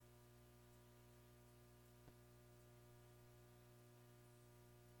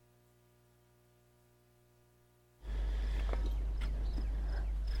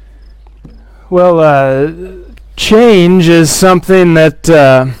Change is something that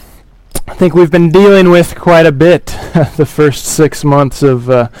I think we've been dealing with quite a bit the first 6 months of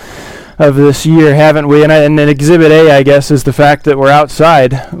this year, haven't we? And then Exhibit A, I guess, is the fact that we're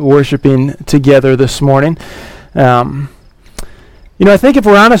outside worshiping together this morning. I think if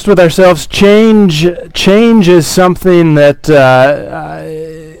we're honest with ourselves, change is something that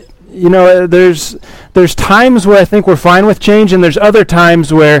there's times where I think we're fine with change, and there's other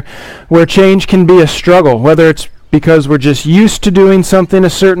times where change can be a struggle, whether it's because we're just used to doing something a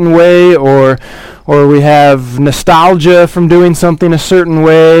certain way, or we have nostalgia from doing something a certain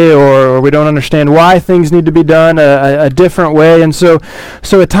way, or we don't understand why things need to be done a different way. And so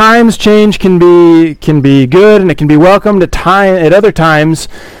at times change can be good and it can be welcomed. At other times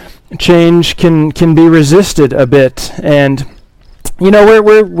change can be resisted a bit. And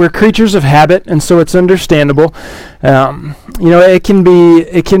we're creatures of habit, and so it's understandable. It can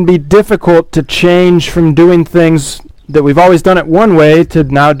be difficult to change from doing things that we've always done it one way to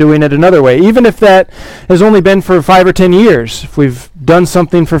now doing it another way, even if that has only been for 5 or 10 years. If we've done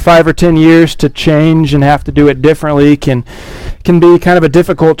something for 5 or 10 years, to change and have to do it differently can be kind of a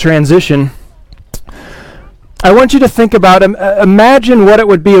difficult transition. I want you to think about, imagine what it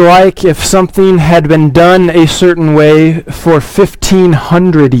would be like if something had been done a certain way for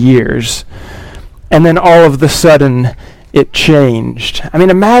 1,500 years, and then all of the sudden it changed. I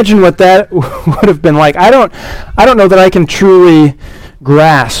mean, imagine what that would have been like. I don't know that I can truly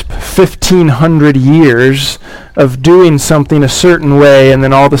grasp 1,500 years of doing something a certain way, and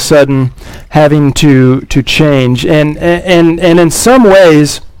then all of a sudden having to change. And in some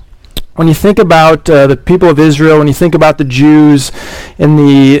ways, when you think about the people of Israel, when you think about the Jews in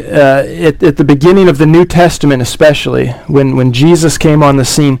at the beginning of the New Testament, especially when Jesus came on the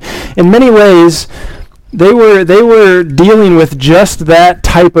scene, in many ways they were dealing with just that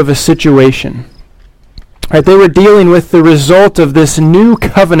type of a situation. Right? They were dealing with the result of this new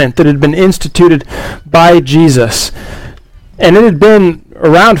covenant that had been instituted by Jesus, and it had been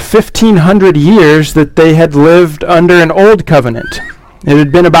around 1,500 years that they had lived under an old covenant. It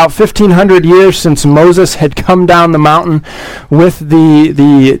had been about 1,500 years since Moses had come down the mountain with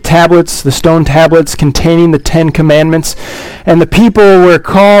the tablets, the stone tablets containing the 10 Commandments, and the people were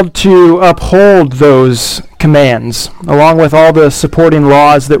called to uphold those commands, along with all the supporting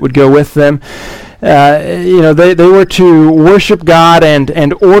laws that would go with them. They were to worship God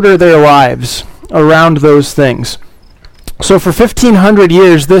and order their lives around those things. So for 1,500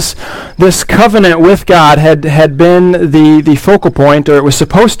 years, this covenant with God had been the focal point, or it was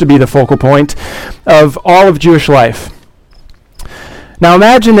supposed to be the focal point, of all of Jewish life. Now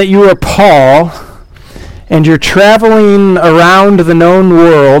imagine that you are Paul, and you're traveling around the known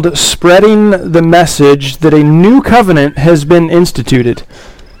world, spreading the message that a new covenant has been instituted.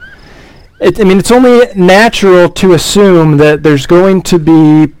 It's only natural to assume that there's going to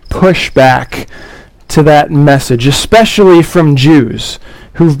be pushback to that message, especially from Jews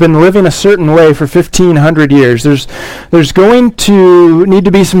who've been living a certain way for 1,500 years. There's going to need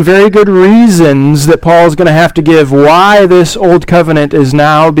to be some very good reasons that Paul's going to have to give why this old covenant is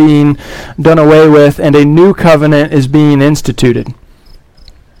now being done away with and a new covenant is being instituted.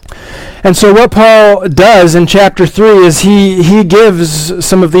 And so what Paul does in chapter 3 is he gives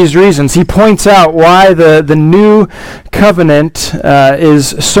some of these reasons. He points out why the new covenant is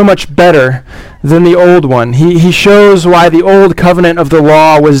so much better than the old one. He shows why the old covenant of the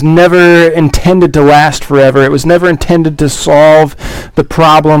law was never intended to last forever. It was never intended to solve the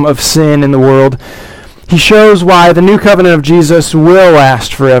problem of sin in the world. He shows why the new covenant of Jesus will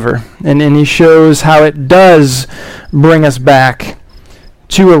last forever. And he shows how it does bring us back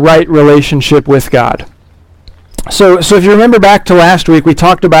to a right relationship with God. So if you remember back to last week, we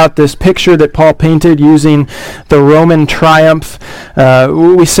talked about this picture that Paul painted using the Roman triumph.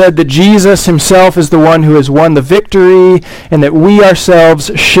 We said that Jesus himself is the one who has won the victory, and that we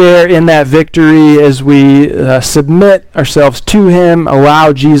ourselves share in that victory as we submit ourselves to him,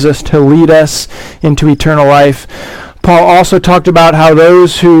 allow Jesus to lead us into eternal life. Paul also talked about how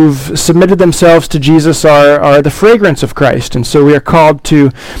those who've submitted themselves to Jesus are the fragrance of Christ, and so we are called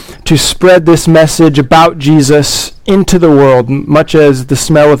to spread this message about Jesus into the world, much as the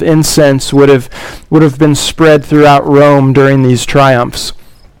smell of incense would have been spread throughout Rome during these triumphs.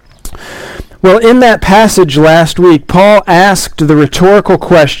 Well, in that passage last week, Paul asked the rhetorical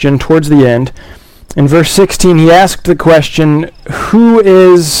question towards the end. In verse 16, he asked the question, who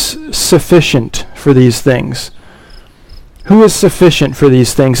is sufficient for these things? Who is sufficient for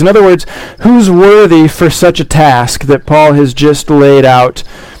these things? In other words, who's worthy for such a task that Paul has just laid out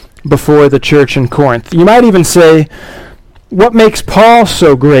before the church in Corinth? You might even say, what makes Paul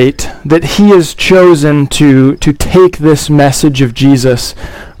so great that he has chosen to take this message of Jesus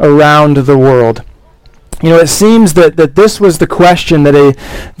around the world? It seems that this was the question that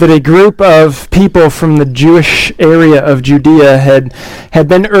a group of people from the Jewish area of Judea had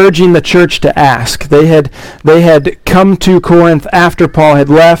been urging the church to ask. They had come to Corinth after Paul had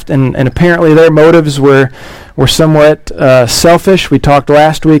left, and apparently their motives were somewhat selfish. We talked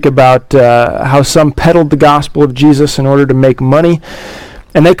last week about how some peddled the gospel of Jesus in order to make money,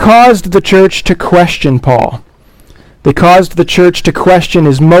 and they caused the church to question Paul. They caused the church to question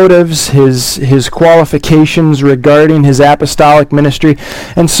his motives, his qualifications regarding his apostolic ministry.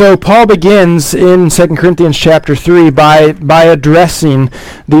 And so Paul begins in 2 Corinthians chapter 3 by addressing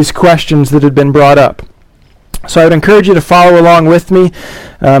these questions that had been brought up. So I would encourage you to follow along with me.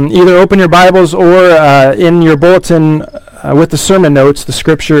 Either open your Bibles or in your bulletin with the sermon notes, the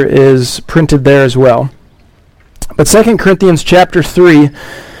scripture is printed there as well. But 2 Corinthians chapter 3,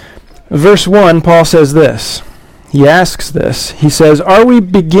 verse 1, Paul says this. He asks this. He says, "Are we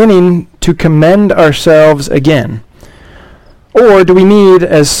beginning to commend ourselves again? Or do we need,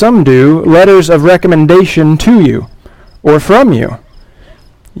 as some do, letters of recommendation to you or from you?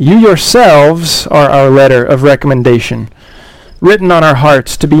 You yourselves are our letter of recommendation, written on our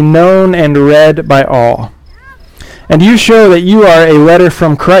hearts to be known and read by all. And you show that you are a letter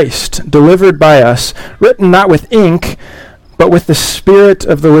from Christ, delivered by us, written not with ink, but with the Spirit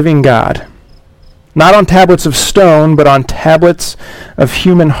of the living God. Not on tablets of stone, but on tablets of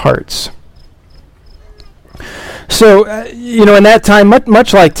human hearts." So, in that time,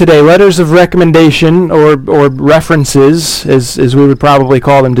 much like today, letters of recommendation or references, as we would probably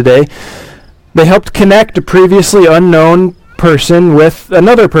call them today, they helped connect a previously unknown person with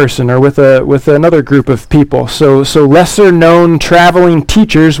another person or with another group of people. So lesser known traveling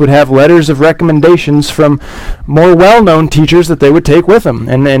teachers would have letters of recommendations from more well-known teachers that they would take with them.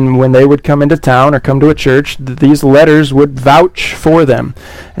 And when they would come into town or come to a church, these letters would vouch for them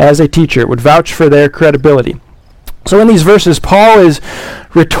as a teacher. It would vouch for their credibility. So in these verses, Paul is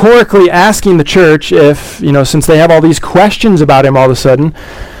rhetorically asking the church if, since they have all these questions about him all of a sudden,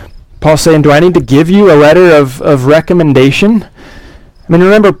 Paul's saying, do I need to give you a letter of recommendation? I mean,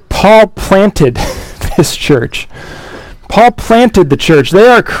 remember, Paul planted this church. Paul planted the church. They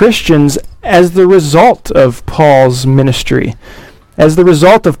are Christians as the result of Paul's ministry, as the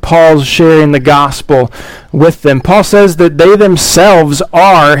result of Paul's sharing the gospel with them. Paul says that they themselves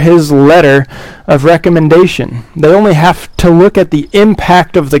are his letter of recommendation. They only have to look at the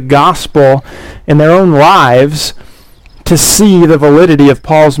impact of the gospel in their own lives to see the validity of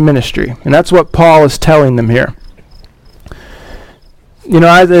Paul's ministry. And that's what Paul is telling them here.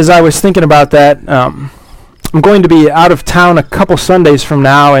 As I was thinking about that, I'm going to be out of town a couple Sundays from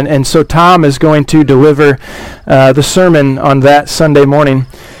now, and so Tom is going to deliver the sermon on that Sunday morning.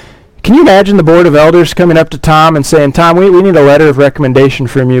 Can you imagine the Board of Elders coming up to Tom and saying, "Tom, we need a letter of recommendation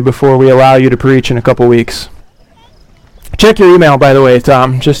from you before we allow you to preach in a couple weeks"? Check your email, by the way,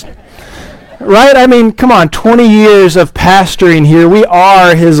 Tom. Right? I mean, come on, 20 years of pastoring here. We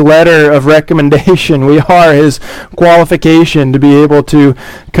are his letter of recommendation. We are his qualification to be able to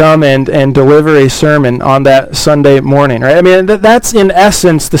come and deliver a sermon on that Sunday morning, right? I mean, that's in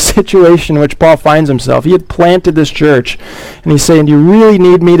essence the situation in which Paul finds himself. He had planted this church, and he's saying, do you really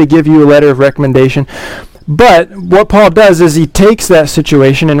need me to give you a letter of recommendation? But what Paul does is he takes that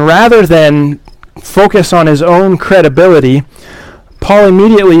situation, and rather than focus on his own credibility, Paul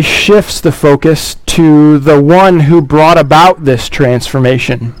immediately shifts the focus to the one who brought about this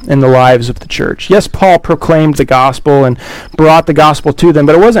transformation in the lives of the church. Yes, Paul proclaimed the gospel and brought the gospel to them,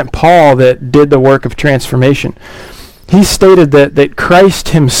 but it wasn't Paul that did the work of transformation. He stated that Christ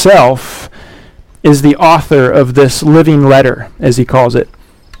himself is the author of this living letter, as he calls it.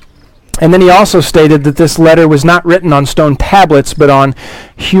 And then he also stated that this letter was not written on stone tablets, but on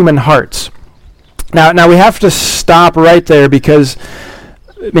human hearts. Now we have to stop right there because,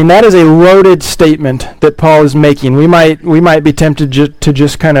 that is a loaded statement that Paul is making. We might be tempted to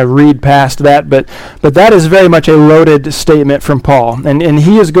just kind of read past that, but that is very much a loaded statement from Paul, and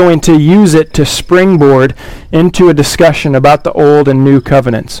he is going to use it to springboard into a discussion about the Old and New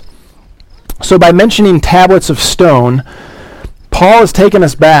Covenants. So by mentioning tablets of stone, Paul has taken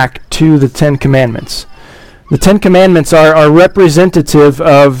us back to the Ten Commandments. The Ten Commandments are representative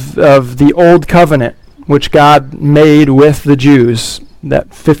of the Old Covenant, which God made with the Jews that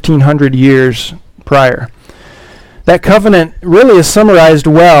 1,500 years prior. That covenant really is summarized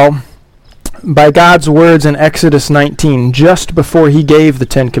well by God's words in Exodus 19, just before he gave the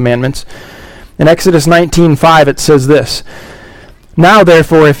Ten Commandments. In Exodus 19:5 it says this, "Now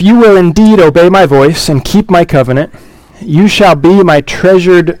therefore, if you will indeed obey my voice and keep my covenant, "You shall be my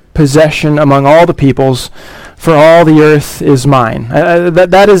treasured possession among all the peoples, for all the earth is mine."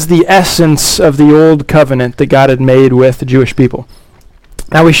 That is the essence of the old covenant that God had made with the Jewish people.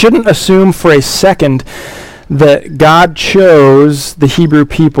 Now, we shouldn't assume for a second that God chose the Hebrew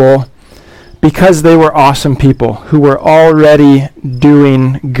people because they were awesome people who were already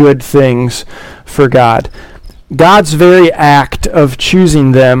doing good things for God. God's very act of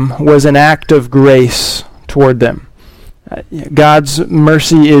choosing them was an act of grace toward them. God's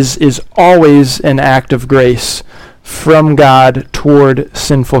mercy is always an act of grace from God toward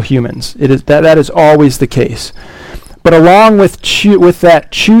sinful humans. That is always the case. But along with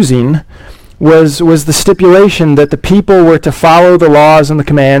that choosing was the stipulation that the people were to follow the laws and the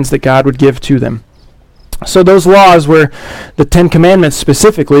commands that God would give to them. So those laws were, the Ten Commandments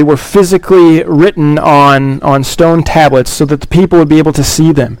specifically, were physically written on stone tablets so that the people would be able to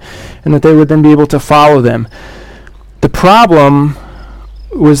see them and that they would then be able to follow them. The problem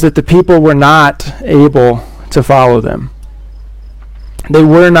was that the people were not able to follow them. They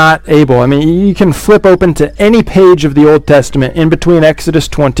were not able. I mean, you can flip open to any page of the Old Testament in between Exodus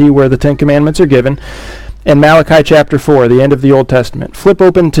 20, where the Ten Commandments are given, and Malachi chapter 4, the end of the Old Testament. Flip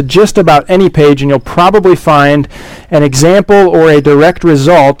open to just about any page, and you'll probably find an example or a direct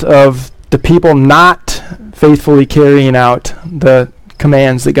result of the people not faithfully carrying out the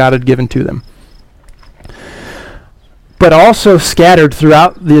commands that God had given to them. But also scattered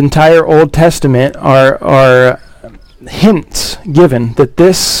throughout the entire Old Testament are hints given that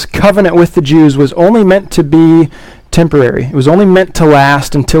this covenant with the Jews was only meant to be temporary. It was only meant to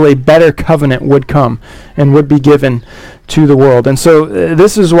last until a better covenant would come and would be given to the world. And so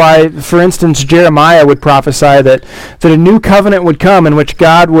this is why, for instance, Jeremiah would prophesy that a new covenant would come in which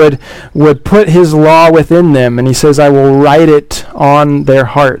God would put his law within them. And he says, "I will write it on their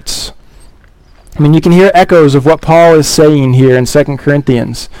hearts." I mean, you can hear echoes of what Paul is saying here in 2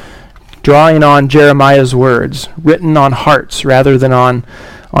 Corinthians, drawing on Jeremiah's words, written on hearts rather than on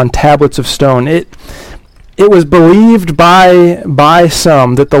tablets of stone. It was believed by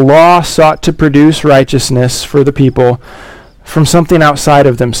some that the law sought to produce righteousness for the people from something outside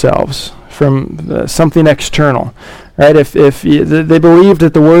of themselves, from something external. Right? If they believed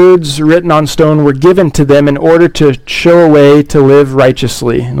that the words written on stone were given to them in order to show a way to live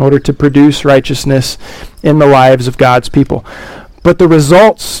righteously, in order to produce righteousness in the lives of God's people. But the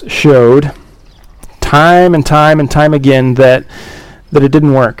results showed time and time and time again that it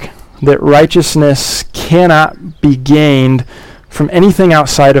didn't work, that righteousness cannot be gained from anything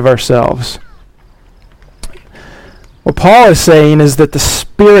outside of ourselves. What Paul is saying is that the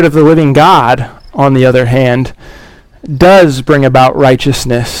Spirit of the living God, on the other hand, does bring about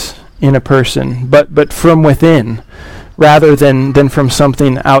righteousness in a person, but from within, rather than from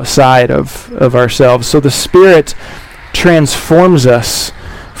something outside of ourselves. So the Spirit transforms us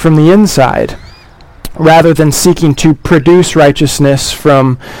from the inside, rather than seeking to produce righteousness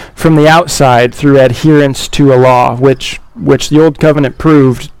from the outside through adherence to a law, which the Old Covenant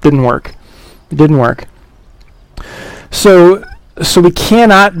proved didn't work. It didn't work. So we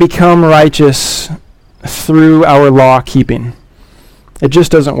cannot become righteous through our law keeping. It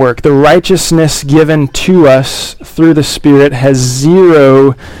just doesn't work. The righteousness given to us through the Spirit has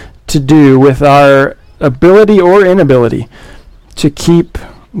zero to do with our ability or inability to keep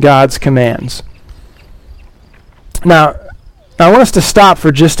God's commands. Now, I want us to stop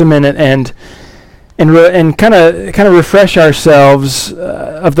for just a minute and kind of refresh ourselves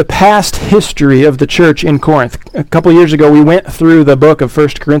of the past history of the church in Corinth. A couple years ago, we went through the book of 1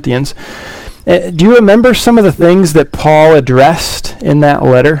 Corinthians. Do you remember some of the things that Paul addressed in that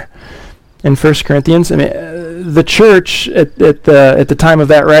letter in 1 Corinthians? I mean, the church at the time of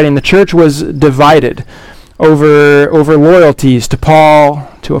that writing, the church was divided over loyalties to Paul,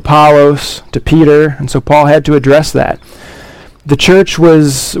 to Apollos, to Peter, and so Paul had to address that. The church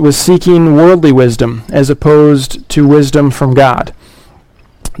was seeking worldly wisdom as opposed to wisdom from God.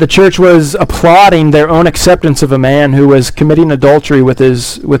 The church was applauding their own acceptance of a man who was committing adultery with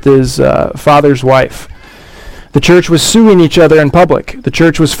his father's wife. The church was suing each other in public. The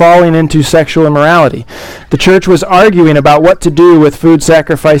church was falling into sexual immorality. The church was arguing about what to do with food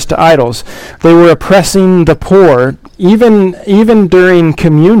sacrificed to idols. They were oppressing the poor. Even during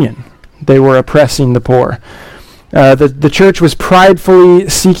communion, they were oppressing the poor. The church was pridefully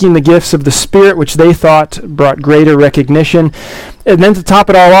seeking the gifts of the Spirit, which they thought brought greater recognition. And then to top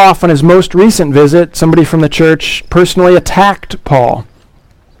it all off, on his most recent visit, somebody from the church personally attacked Paul.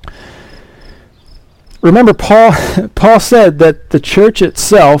 Remember, Paul said that the church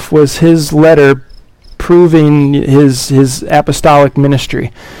itself was his letter proving his apostolic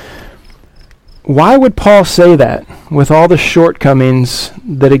ministry. why would Paul say that with all the shortcomings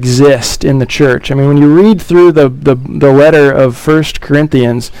that exist in the church? I mean, when you read through the letter of 1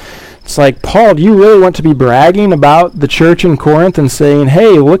 Corinthians, it's like, Paul, do you really want to be bragging about the church in Corinth and saying,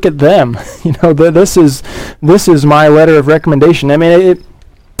 hey, look at them? This is my letter of recommendation. I mean,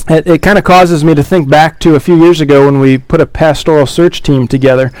 it kind of causes me to think back to a few years ago when we put a pastoral search team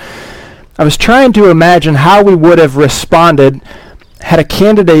together. I was trying to imagine how we would have responded had a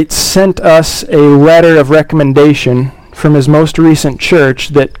candidate sent us a letter of recommendation from his most recent church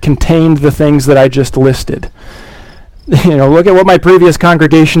that contained the things that I just listed. Look at what my previous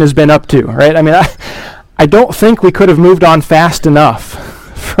congregation has been up to, right? I mean, I don't think we could have moved on fast enough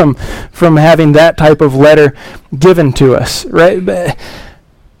from having that type of letter given to us, right?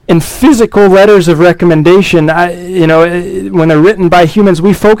 In physical letters of recommendation, when they're written by humans,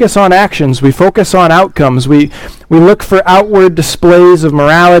 we focus on actions, we focus on outcomes, we look for outward displays of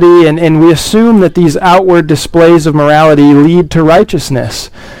morality, and we assume that these outward displays of morality lead to righteousness.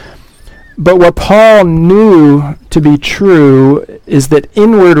 But what Paul knew to be true is that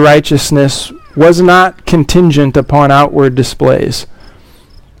inward righteousness was not contingent upon outward displays.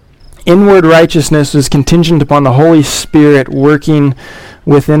 Inward righteousness is contingent upon the Holy Spirit working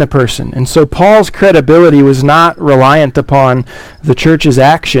within a person. And so Paul's credibility was not reliant upon the church's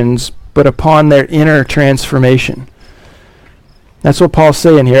actions, but upon their inner transformation. That's what Paul's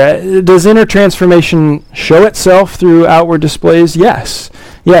saying here. Does inner transformation show itself through outward displays? Yes.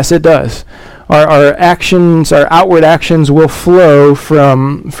 Yes, it does. Our actions, our outward actions will flow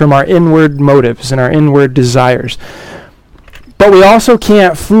from our inward motives and our inward desires. But we also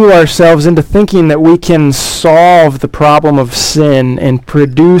can't fool ourselves into thinking that we can solve the problem of sin and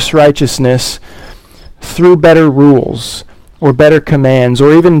produce righteousness through better rules or better commands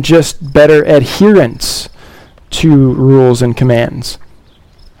or even just better adherence to rules and commands.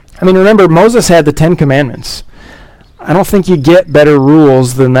 I mean, remember, Moses had the 10 Commandments. I don't think you get better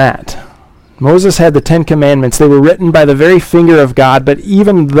rules than that. Moses had the 10 Commandments. They were written by the very finger of God, but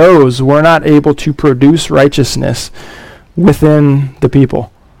even those were not able to produce righteousness within the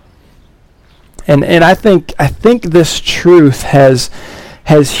people. And I think this truth has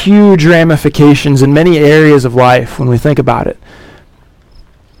huge ramifications in many areas of life when we think about it.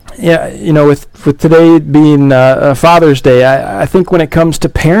 Yeah, with today being Father's Day, I think when it comes to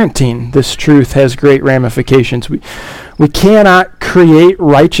parenting, this truth has great ramifications. We cannot create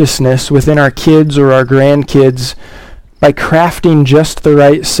righteousness within our kids or our grandkids by crafting just the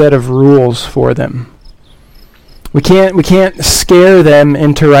right set of rules for them. We can't scare them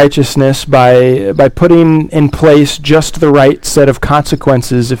into righteousness by putting in place just the right set of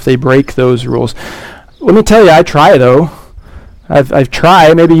consequences if they break those rules. Let me tell you, I try though. I've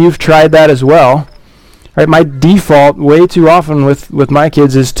tried. Maybe you've tried that as well. Right? My default way too often with my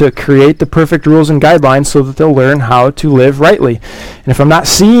kids is to create the perfect rules and guidelines so that they'll learn how to live rightly. And if I'm not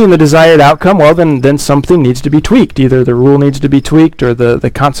seeing the desired outcome, well, then something needs to be tweaked. Either the rule needs to be tweaked or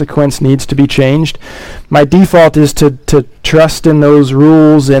the consequence needs to be changed. My default is to trust in those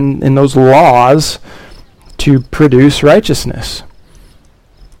rules and in those laws to produce righteousness.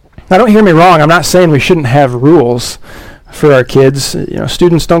 Now, don't hear me wrong. I'm not saying we shouldn't have rules for our kids.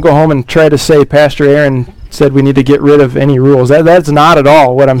 Students don't go home and try to say, Pastor Aaron said we need to get rid of any rules. That's not at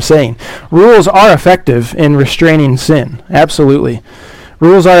all what I'm saying. Rules are effective in restraining sin. Absolutely.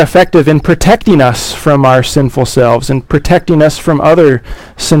 Rules are effective in protecting us from our sinful selves and protecting us from other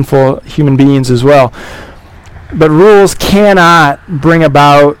sinful human beings as well. But rules cannot bring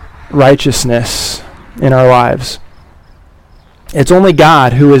about righteousness in our lives. It's only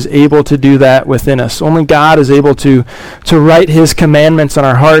God who is able to do that within us. Only God is able to write his commandments on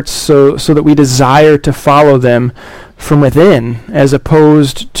our hearts so that we desire to follow them from within, as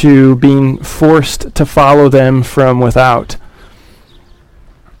opposed to being forced to follow them from without.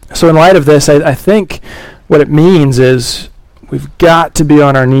 So in light of this, I think what it means is we've got to be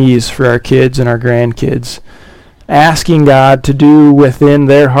on our knees for our kids and our grandkids, asking God to do within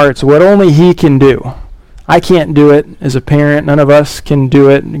their hearts what only he can do. I can't do it as a parent. None of us can do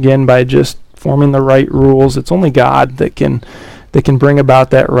it, again, by just forming the right rules. It's only God that can bring about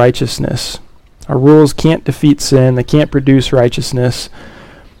that righteousness. Our rules can't defeat sin. They can't produce righteousness.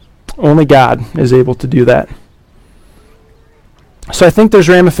 Only God is able to do that. So I think there's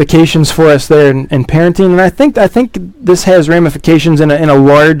ramifications for us there in parenting, and I think this has ramifications in a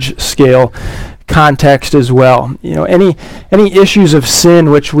large scale context as well. Any issues of sin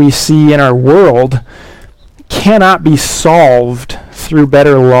which we see in our world cannot be solved through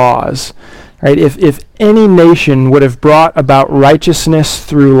better laws. Right? If any nation would have brought about righteousness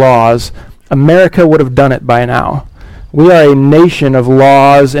through laws, America would have done it by now. We are a nation of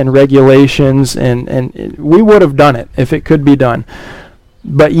laws and regulations, and we would have done it if it could be done.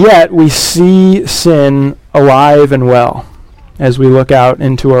 But yet we see sin alive and well as we look out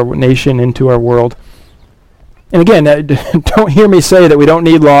into our nation, into our world. And again, don't hear me say that we don't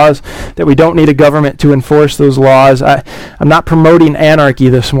need laws, that we don't need a government to enforce those laws. I'm not promoting anarchy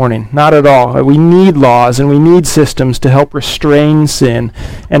this morning, not at all. We need laws and we need systems to help restrain sin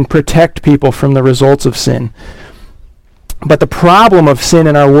and protect people from the results of sin. But the problem of sin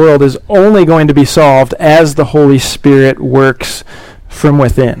in our world is only going to be solved as the Holy Spirit works from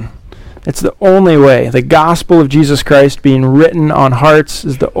within. It's the only way. The gospel of Jesus Christ being written on hearts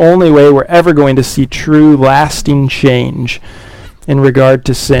is the only way we're ever going to see true, lasting change in regard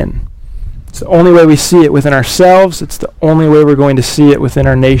to sin. It's the only way we see it within ourselves. It's the only way we're going to see it within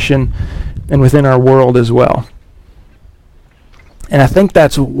our nation and within our world as well. And I think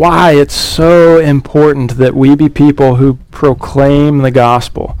that's why it's so important that we be people who proclaim the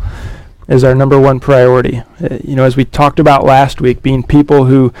gospel as our number one priority. As we talked about last week, being people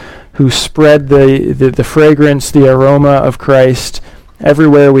who spread the fragrance, the aroma of Christ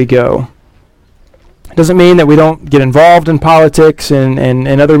everywhere we go. It doesn't mean that we don't get involved in politics and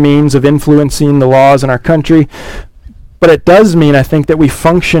other means of influencing the laws in our country, but it does mean, I think, that we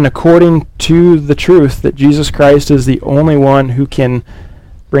function according to the truth that Jesus Christ is the only one who can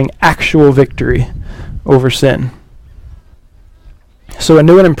bring actual victory over sin. So a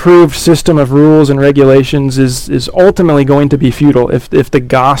new and improved system of rules and regulations is ultimately going to be futile if the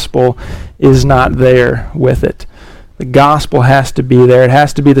gospel is not there with it. The gospel has to be there. It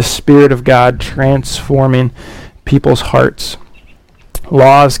has to be the Spirit of God transforming people's hearts.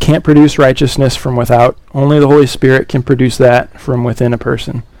 Laws can't produce righteousness from without. Only the Holy Spirit can produce that from within a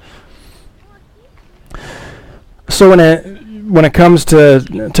person. So when it comes to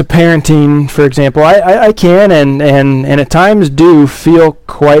parenting, for example, I can and at times do feel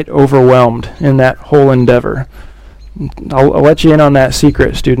quite overwhelmed in that whole endeavor. I'll let you in on that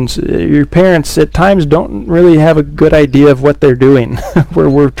secret, students. Your parents at times don't really have a good idea of what they're doing.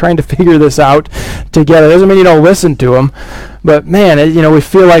 We're trying to figure this out together. Doesn't mean you don't listen to them, but man, we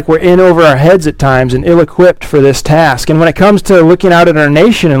feel like we're in over our heads at times and ill-equipped for this task. And when it comes to looking out at our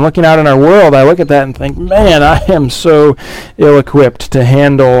nation and looking out in our world, I look at that and think, man, I am so ill-equipped to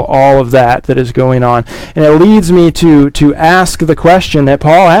handle all of that is going on. And it leads me to ask the question that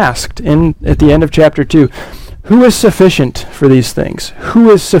Paul asked at the end of chapter 2. Who is sufficient for these things?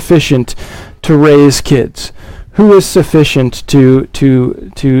 Who is sufficient to raise kids? Who is sufficient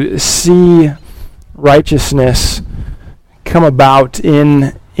to see righteousness come about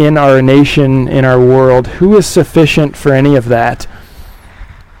in our nation, in our world? Who is sufficient for any of that?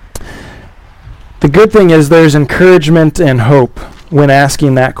 The good thing is there's encouragement and hope when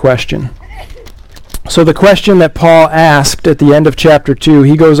asking that question. So the question that Paul asked at the end of chapter 2,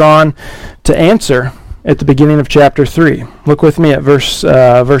 he goes on to answer at the beginning of chapter 3. Look with me at verse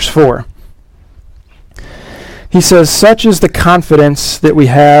 4. He says, "Such is the confidence that we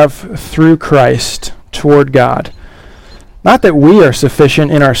have through Christ toward God. Not that we are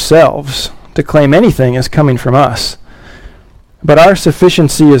sufficient in ourselves to claim anything as coming from us, but our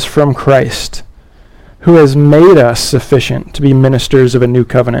sufficiency is from Christ, who has made us sufficient to be ministers of a new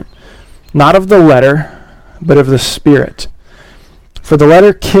covenant, not of the letter, but of the Spirit. For the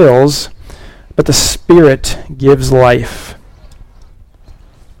letter kills, but the Spirit gives life."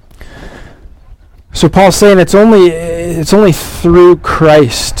 So Paul's saying it's only through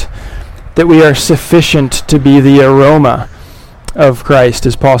Christ that we are sufficient to be the aroma of Christ,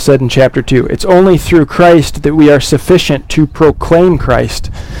 as Paul said in chapter 2. It's only through Christ that we are sufficient to proclaim Christ,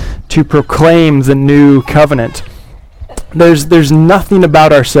 to proclaim the new covenant. There's nothing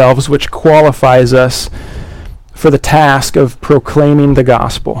about ourselves which qualifies us for the task of proclaiming the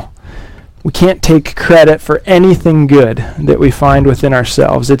gospel. We can't take credit for anything good that we find within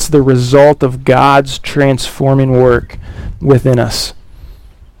ourselves. It's the result of God's transforming work within us.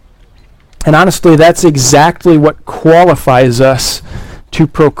 And honestly, that's exactly what qualifies us to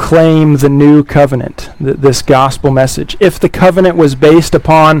proclaim the new covenant, this gospel message. If the covenant was based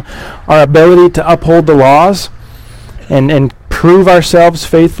upon our ability to uphold the laws and prove ourselves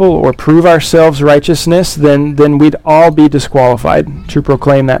faithful or prove ourselves righteousness, then we'd all be disqualified to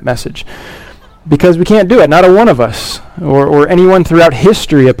proclaim that message. Because we can't do it. Not a one of us or anyone throughout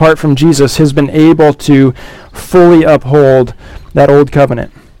history apart from Jesus has been able to fully uphold that old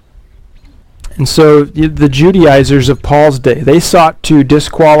covenant. And so the Judaizers of Paul's day, they sought to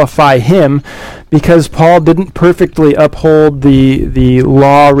disqualify him because Paul didn't perfectly uphold the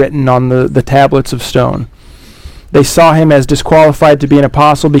law written on the tablets of stone. They saw him as disqualified to be an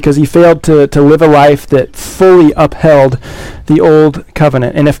apostle because he failed to live a life that fully upheld the old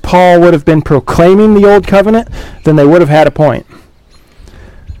covenant. And if Paul would have been proclaiming the old covenant, then they would have had a point.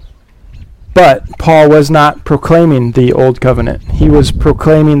 But Paul was not proclaiming the old covenant. He was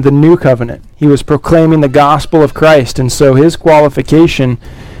proclaiming the new covenant. He was proclaiming the gospel of Christ, and so his qualification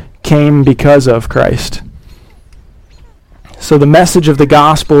came because of Christ. So the message of the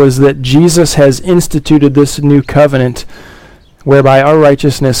gospel is that Jesus has instituted this new covenant whereby our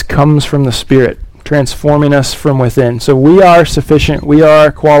righteousness comes from the Spirit, transforming us from within. So we are sufficient, we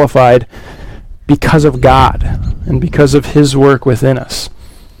are qualified because of God and because of his work within us.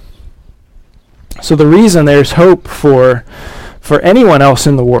 So the reason there's hope for anyone else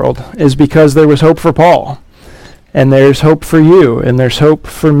in the world is because there was hope for Paul, and there's hope for you, and there's hope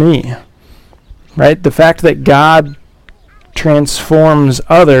for me. Right? The fact that God transforms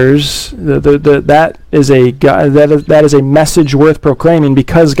others, that is a message worth proclaiming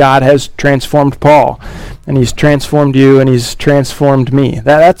because God has transformed Paul, and he's transformed you, and he's transformed me.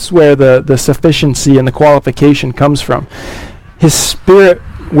 That's where the sufficiency and the qualification comes from. His Spirit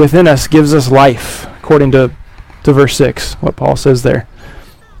within us gives us life, according to verse 6, what Paul says there.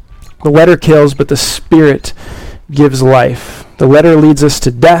 The letter kills, but the Spirit gives life. The letter leads us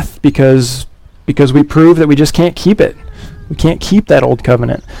to death because we prove that we just can't keep it. We can't keep that old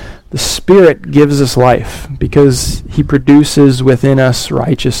covenant. The Spirit gives us life because he produces within us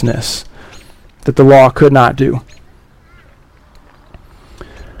righteousness that the law could not do.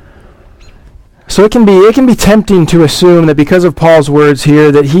 So it can be tempting to assume that because of Paul's words here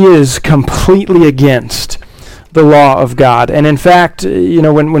that he is completely against the law of God. And in fact,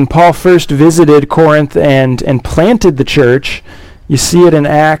 when Paul first visited Corinth and planted the church, you see it in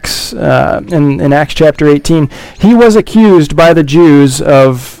Acts in Acts chapter 18, he was accused by the Jews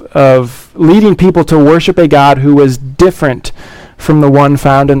of leading people to worship a God who was different from the one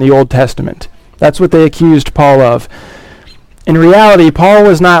found in the Old Testament. That's what they accused Paul of. In reality, Paul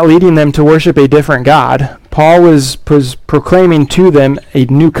was not leading them to worship a different God. Paul was proclaiming to them a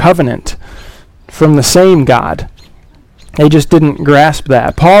new covenant from the same God. They just didn't grasp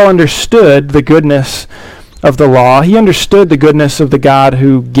that. Paul understood the goodness of the law. He understood the goodness of the God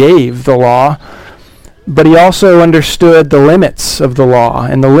who gave the law, but he also understood the limits of the law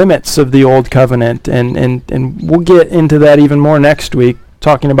and the limits of the old covenant, and we'll get into that even more next week,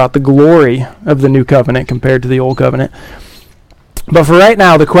 talking about the glory of the new covenant compared to the old covenant. But for right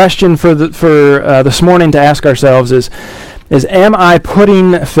now, the question for this morning to ask ourselves is am I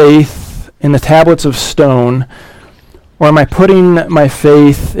putting faith in the tablets of stone, or am I putting my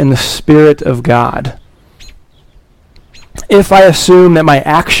faith in the Spirit of God? If I assume that my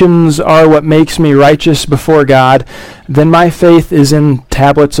actions are what makes me righteous before God, then my faith is in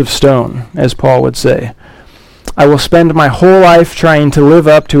tablets of stone, as Paul would say. I will spend my whole life trying to live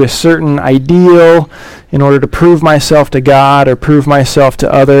up to a certain ideal in order to prove myself to God or prove myself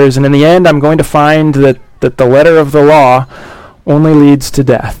to others, and in the end I'm going to find that the letter of the law only leads to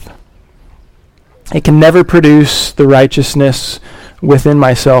death. It can never produce the righteousness within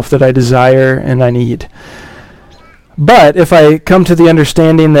myself that I desire and I need. But if I come to the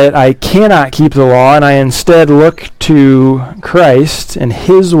understanding that I cannot keep the law and I instead look to Christ and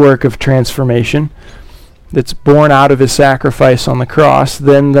his work of transformation that's born out of his sacrifice on the cross,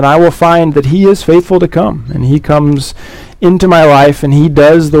 then I will find that he is faithful to come, and he comes into my life and he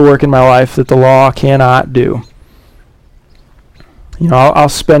does the work in my life that the law cannot do. I'll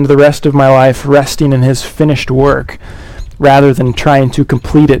spend the rest of my life resting in his finished work rather than trying to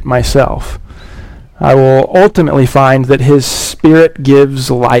complete it myself. I will ultimately find that his Spirit gives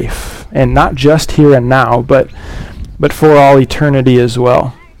life, and not just here and now, but for all eternity as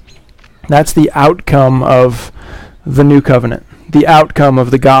well. That's the outcome of the new covenant, the outcome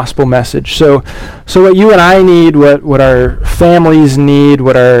of the gospel message. So what you and I need, what our families need,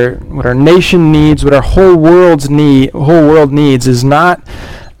 what our nation needs, what our whole world needs is not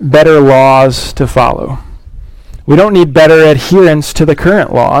better laws to follow. We don't need better adherence to the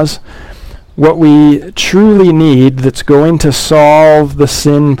current laws. What we truly need that's going to solve the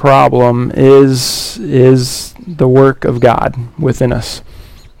sin problem is the work of God within us.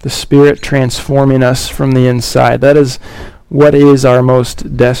 The Spirit transforming us from the inside. That is what is our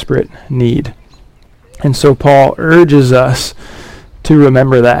most desperate need. And so Paul urges us to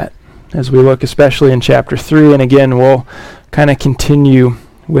remember that as we look especially in chapter 3. And again, we'll kind of continue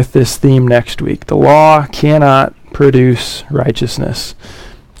with this theme next week. The law cannot produce righteousness.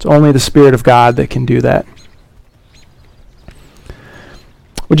 It's only the Spirit of God that can do that.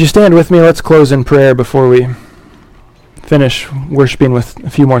 Would you stand with me? Let's close in prayer before we finish worshiping with a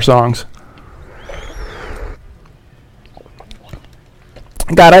few more songs.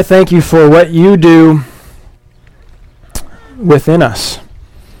 God, I thank you for what you do within us.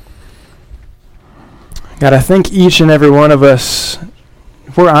 God, I think each and every one of us,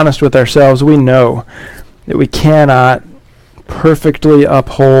 if we're honest with ourselves, we know that we cannot perfectly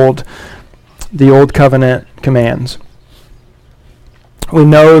uphold the old covenant commands. We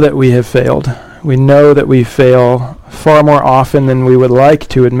know that we have failed. We know that we fail far more often than we would like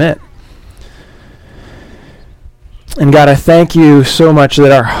to admit. And God, I thank you so much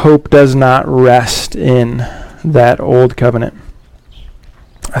that our hope does not rest in that old covenant.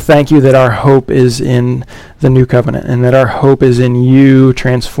 I thank you that our hope is in the new covenant and that our hope is in you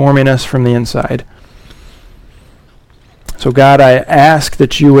transforming us from the inside. So God, I ask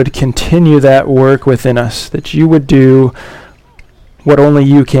that you would continue that work within us, that you would do what only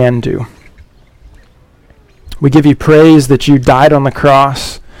you can do. We give you praise that you died on the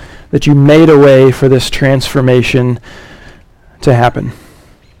cross, that you made a way for this transformation to happen.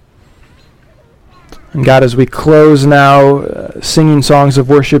 And God, as we close now, singing songs of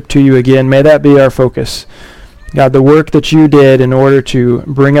worship to you again, may that be our focus. God, the work that you did in order to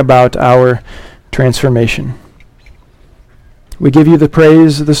bring about our transformation. We give you the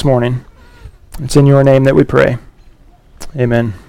praise this morning. It's in your name that we pray. Amen.